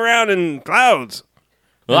running around in clouds.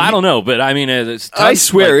 Well, I don't know, but I mean, I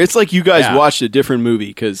swear, it's like you guys watched a different movie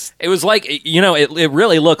because it was like it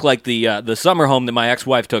really looked like the summer home that my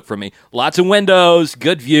ex-wife took from me. Lots of windows,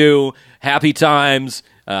 good view, happy times,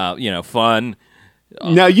 fun.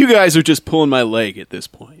 Now you guys are just pulling my leg at this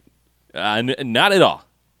point. Not at all,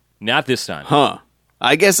 not this time. Huh?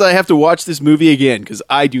 I guess I have to watch this movie again because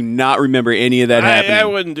I do not remember any of that happening. I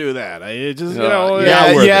wouldn't do that. I just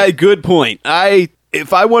good point.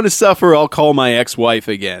 If I want to suffer, I'll call my ex-wife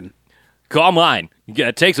again. Call mine. You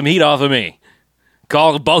gotta take some heat off of me.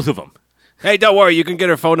 Call both of them. Hey, don't worry. You can get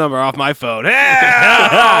her phone number off my phone.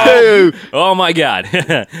 Oh, my God.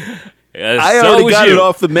 I already got it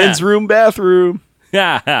off the men's room bathroom.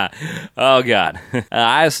 Oh, God.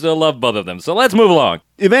 I still love both of them. So let's move along.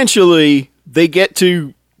 Eventually, they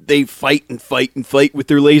fight and fight and fight with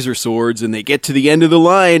their laser swords, and they get to the end of the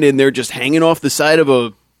line, and they're just hanging off the side of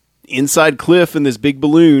a inside cliff in this big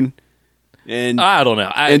balloon, and I don't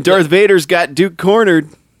know. And Darth Vader's got Duke cornered,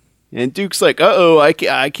 and Duke's like, "Uh-oh, I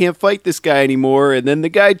can't fight this guy anymore." And then the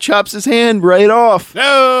guy chops his hand right off. No!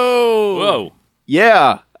 Whoa!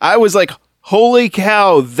 Yeah, I was like, "Holy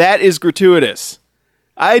cow, that is gratuitous."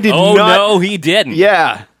 I did not. Oh no, he didn't.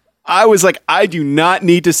 Yeah, I was like, I do not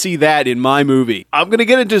need to see that in my movie. I'm gonna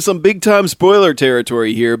get into some big time spoiler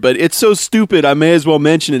territory here, but it's so stupid, I may as well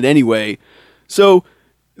mention it anyway. So.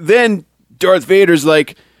 Then Darth Vader's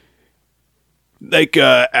like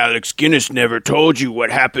Alex Guinness never told you what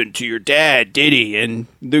happened to your dad, did he? And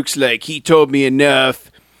Luke's like, he told me enough.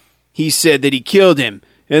 He said that he killed him.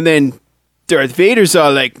 And then Darth Vader's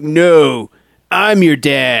all like, no, I'm your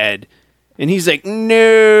dad. And he's like,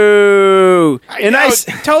 no.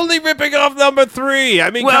 Totally ripping off number 3. I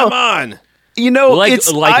mean, come on. We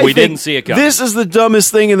didn't see it coming. This is the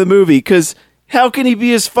dumbest thing in the movie because how can he be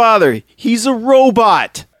his father? He's a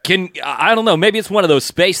robot. I don't know. Maybe it's one of those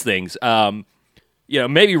space things.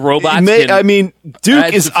 Maybe robots.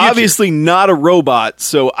 Duke is obviously not a robot,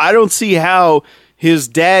 so I don't see how his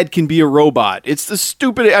dad can be a robot. It's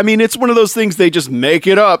it's one of those things they just make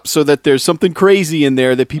it up so that there's something crazy in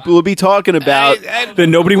there that people will be talking about that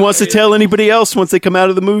nobody wants to tell anybody else once they come out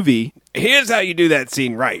of the movie. Here's how you do that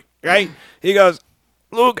scene right? He goes,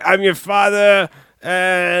 Luke, I'm your father.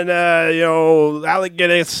 And, Alex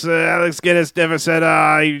Guinness never said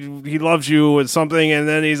he loves you or something. And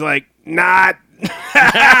then he's like, not.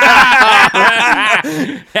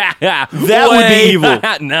 That would be evil.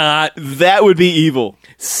 Not. That would be evil.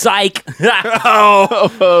 Psych.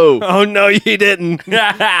 Oh, no, he didn't.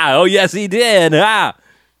 Oh, yes, he did.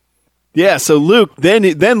 Yeah, so Luke, then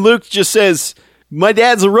Luke just says, my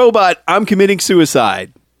dad's a robot. I'm committing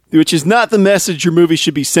suicide. Which is not the message your movie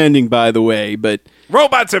should be sending, by the way, but...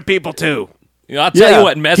 Robots are people, too. I'll tell you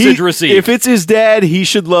what, message received. If it's his dad, he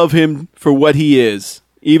should love him for what he is,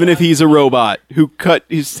 even if he's a robot who cut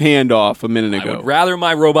his hand off a minute ago. I would rather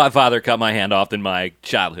my robot father cut my hand off than my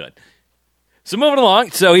childhood. So moving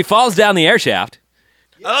along, so he falls down the air shaft.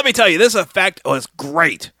 Let me tell you, this effect was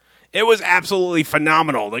great. It was absolutely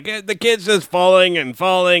phenomenal. The kid's just falling and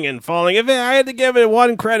falling and falling. If I had to give it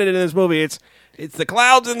one credit in this movie, it's the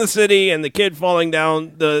clouds in the city and the kid falling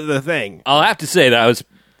down the thing. I'll have to say that was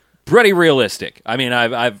pretty realistic. I mean,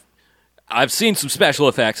 I've seen some special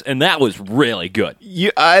effects, and that was really good.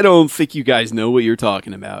 I don't think you guys know what you're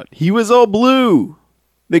talking about. He was all blue.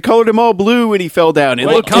 They colored him all blue when he fell down. It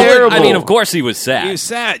looked terrible. I mean, of course he was sad. He was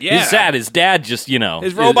sad, yeah. He's sad. His dad just,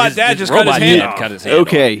 His robot dad just cut his hand off.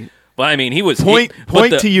 Okay. But I mean, he was... Point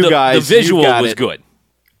to you guys. The visual was good.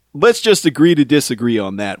 Let's just agree to disagree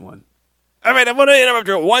on that one. All right, I'm going to interrupt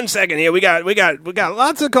you 1 second here. We got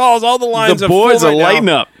lots of calls. All the lines the boys are lighting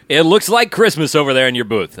up. It looks like Christmas over there in your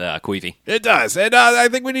booth, Queefy. It does. And I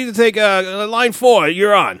think we need to take line 4.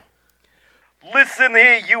 You're on. Listen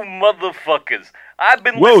here, you motherfuckers. I've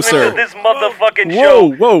been listening to this motherfucking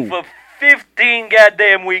show for 15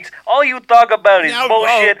 goddamn weeks. All you talk about is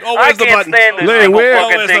bullshit. I where's the can't button? stand this Larry, single where-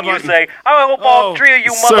 fucking where's thing the you button? say. I hope all three of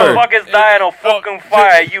you sir. motherfuckers die in a fucking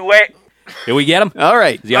fire. You ain't. Did we get him? All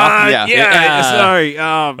right. Sorry.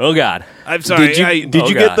 Oh, God. I'm sorry. Did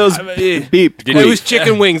you get those beep? It was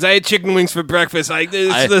chicken wings. I had chicken wings for breakfast.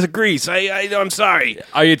 This grease. I'm sorry.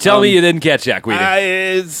 Are you telling me you didn't catch that,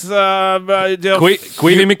 Queevy? It's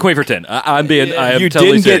Queevy McQueverton. I am You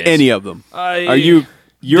totally didn't serious. get any of them.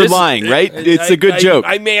 You're lying, right? It's a good joke.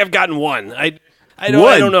 I may have gotten one. I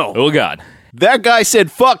One? don't know. Oh, God. That guy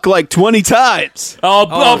said fuck like 20 times.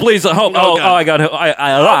 Oh, please. I hope God. you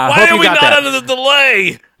Why are we got not that. under the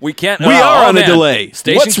delay? We can't. We are on a man. delay.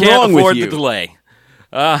 Station What's can't wrong with afford you? the delay.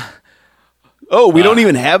 We don't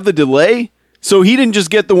even have the delay? So he didn't just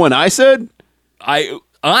get the one I said?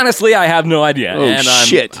 Honestly, I have no idea. Oh, and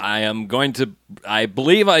shit. I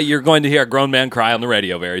believe you're going to hear a grown man cry on the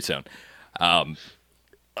radio very soon.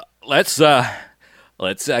 Let's go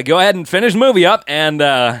ahead and finish the movie up, and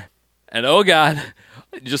oh, God,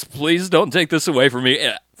 just please don't take this away from me.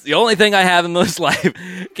 It's the only thing I have in this life,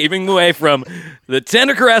 keeping me away from the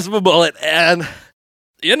tender caress of a bullet and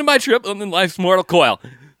the end of my trip on life's mortal coil.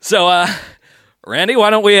 So, Randy, why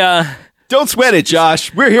don't we... Don't sweat it,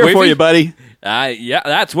 Josh. We're here Queefy? for you, buddy. Yeah,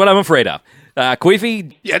 that's what I'm afraid of.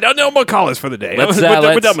 Queefy... Yeah, no more callers for the day. We're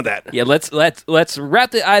We're done with that. Yeah, let's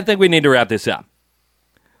wrap it. I think we need to wrap this up.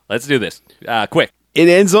 Let's do this. Quick. It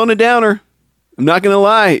ends on a downer. I'm not going to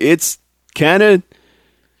lie. It's kind of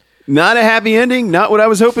not a happy ending. Not what I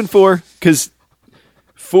was hoping for. Because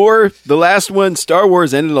for the last one, Star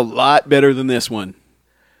Wars ended a lot better than this one.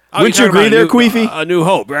 Wouldn't you agree there, Queefy? A New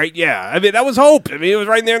Hope, right? Yeah. I mean, that was Hope. I mean, it was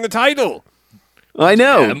right there in the title. I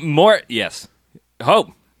know. Yes.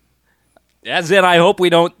 Hope. As in, I hope we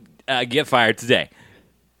don't get fired today.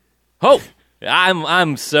 Hope.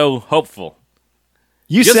 I'm so hopeful.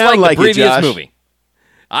 You Just sound like the like it, previous Josh. movie.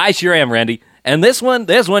 I sure am, Randy. And this one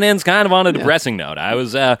ends kind of on a depressing note. I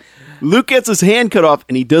was Luke gets his hand cut off,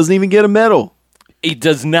 and he doesn't even get a medal. He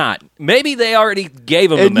does not. Maybe they already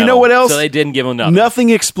gave him a And medal. you know what else? So they didn't give him nothing. Nothing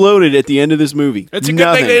exploded at the end of this movie. It's a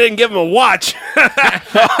good thing they didn't give him a watch. How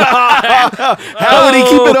would he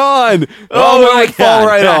keep it on? Oh, it my would fall God.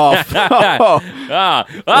 right off.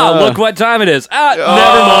 Look what time it is.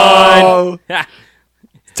 Never mind.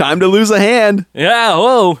 Time to lose a hand. Yeah,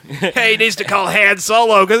 whoa. Hey, he needs to call Han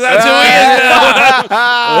Solo because that's who he is.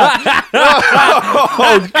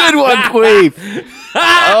 Oh, good one, Queef.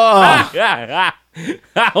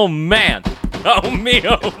 Oh, man. Oh, me.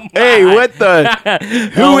 Oh, my. Hey, what the?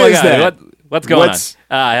 Who Oh, my is God. that? What's going What's-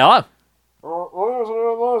 on?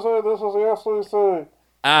 Hello? This is the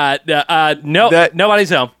FCC. No, nobody's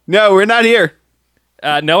home. No, we're not here.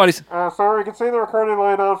 Nobody's... Sir, you can see the recording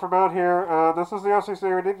line on from out here. This is the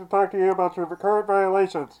FCC. We need to talk to you about your current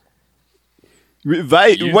violations.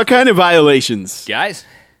 What kind of violations? Guys?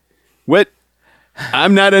 What?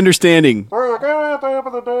 I'm not understanding. Sir, you're going to have to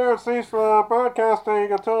open the door and cease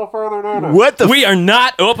broadcasting until further notice. What the? We are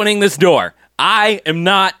not opening this door. I am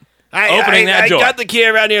not opening that door. I got the key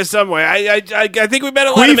around here somewhere. I think we better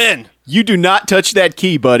let him in. You do not touch that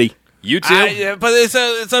key, buddy. You too? But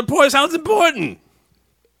it's important. Sounds important.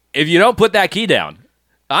 If you don't put that key down,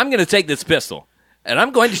 I'm going to take this pistol, and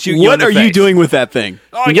I'm going to shoot you in What the are face. you doing with that thing?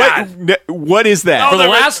 Oh, God. What is that? For the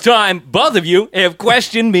last time, both of you have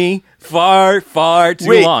questioned me far, far too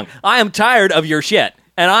Wait. long. I am tired of your shit,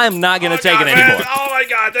 and I am not going to take it anymore. Oh, my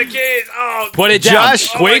God. The keys. Oh. Put it down. Josh.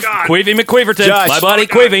 Oh, my Queef, God. Queefy McQueverton, Josh. my buddy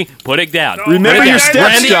Oh, my God. Queefy, put it down. Remember Put it your down. steps,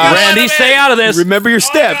 Randy, Josh. Randy, stay out of this. Remember your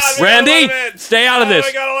steps. God, Randy, let him in. stay out of this.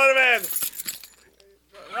 We gotta let him in.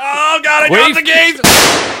 Oh, God, I Queef. got the keys.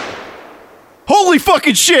 Holy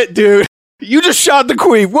fucking shit, dude. You just shot the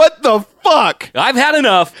queen. What the fuck? I've had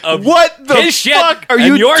enough of What the his shit fuck are and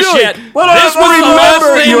you your doing? shit. What This was the remember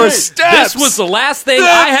last thing. your steps. This was the last thing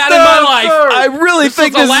I had in my life. I really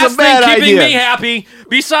think was this the is last a bad thing keeping idea. me happy,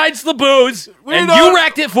 besides the booze, and don't- you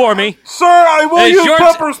wrecked it for me. Sir, I will It's use your-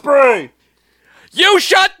 pepper spray. You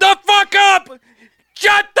shut the fuck up!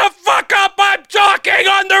 Shut the fuck up! I'm talking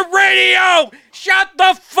on the radio! Shut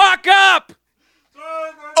the fuck up!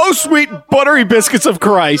 Oh, sweet buttery biscuits of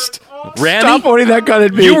Christ. Randy, Stop pointing that gun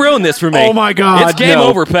at me. you ruined this for me. Oh, my God. It's game no.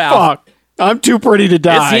 over, pal. Fuck. I'm too pretty to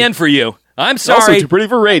die. It's the end for you. I'm Also sorry. too pretty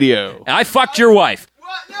for radio. I fucked your wife.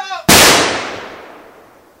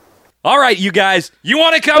 All right, you guys. You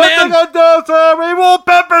want to come in? Sir, we will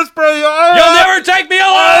pepper spray you. You'll never take me I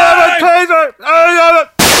alive! have a taser. I have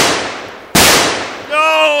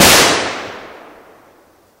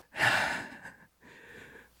a... No.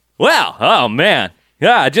 Well, oh man.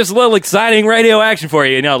 Yeah, just a little exciting radio action for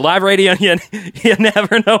you. You know, live radio, you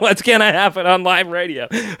never know what's going to happen on live radio.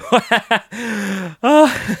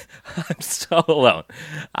 Oh, I'm so alone.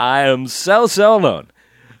 I am so alone.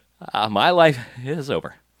 My life is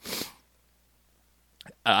over.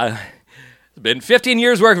 It's been 15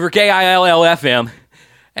 years working for KILL-FM,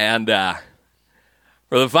 and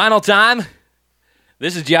for the final time,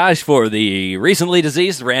 this is Josh for the recently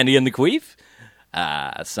deceased Randy and the Queef.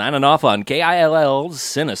 Signing off on KILL's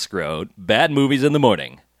Cinescrode, Bad Movies in the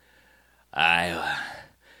Morning. I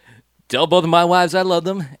tell both of my wives I love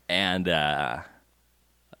them, and I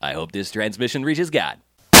hope this transmission reaches God.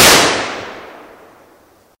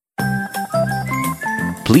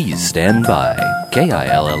 Please stand by.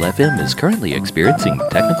 KILL-FM is currently experiencing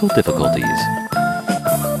technical difficulties.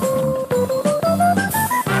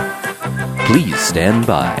 Please stand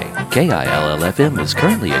by. KILL-FM is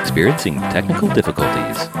currently experiencing technical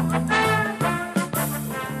difficulties.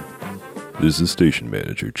 This is station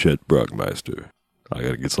manager Chet Brockmeister. I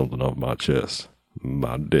gotta get something off my chest.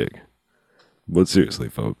 My dick. But seriously,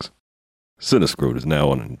 folks, Cinescrode is now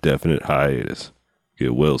on an indefinite hiatus.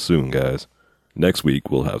 Get well soon, guys. Next week,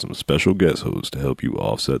 we'll have some special guest hosts to help you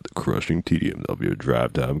offset the crushing tedium of your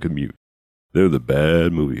drive time commute. They're the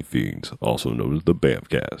Bad Movie Fiends, also known as the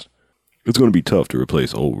Bamfcast. It's going to be tough to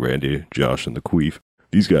replace old Randy, Josh, and the Queef.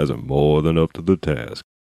 These guys are more than up to the task.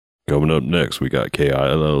 Coming up next, we got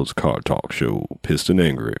KILL's Car Talk Show, Pissed and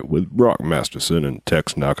Angry, with Brock Masterson and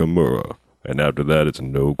Tex Nakamura. And after that, it's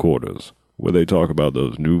No Quarters, where they talk about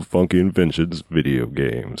those new funky inventions video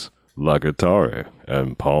games, like Atari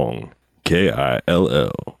and Pong.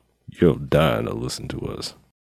 KILL. You're dying to listen to us.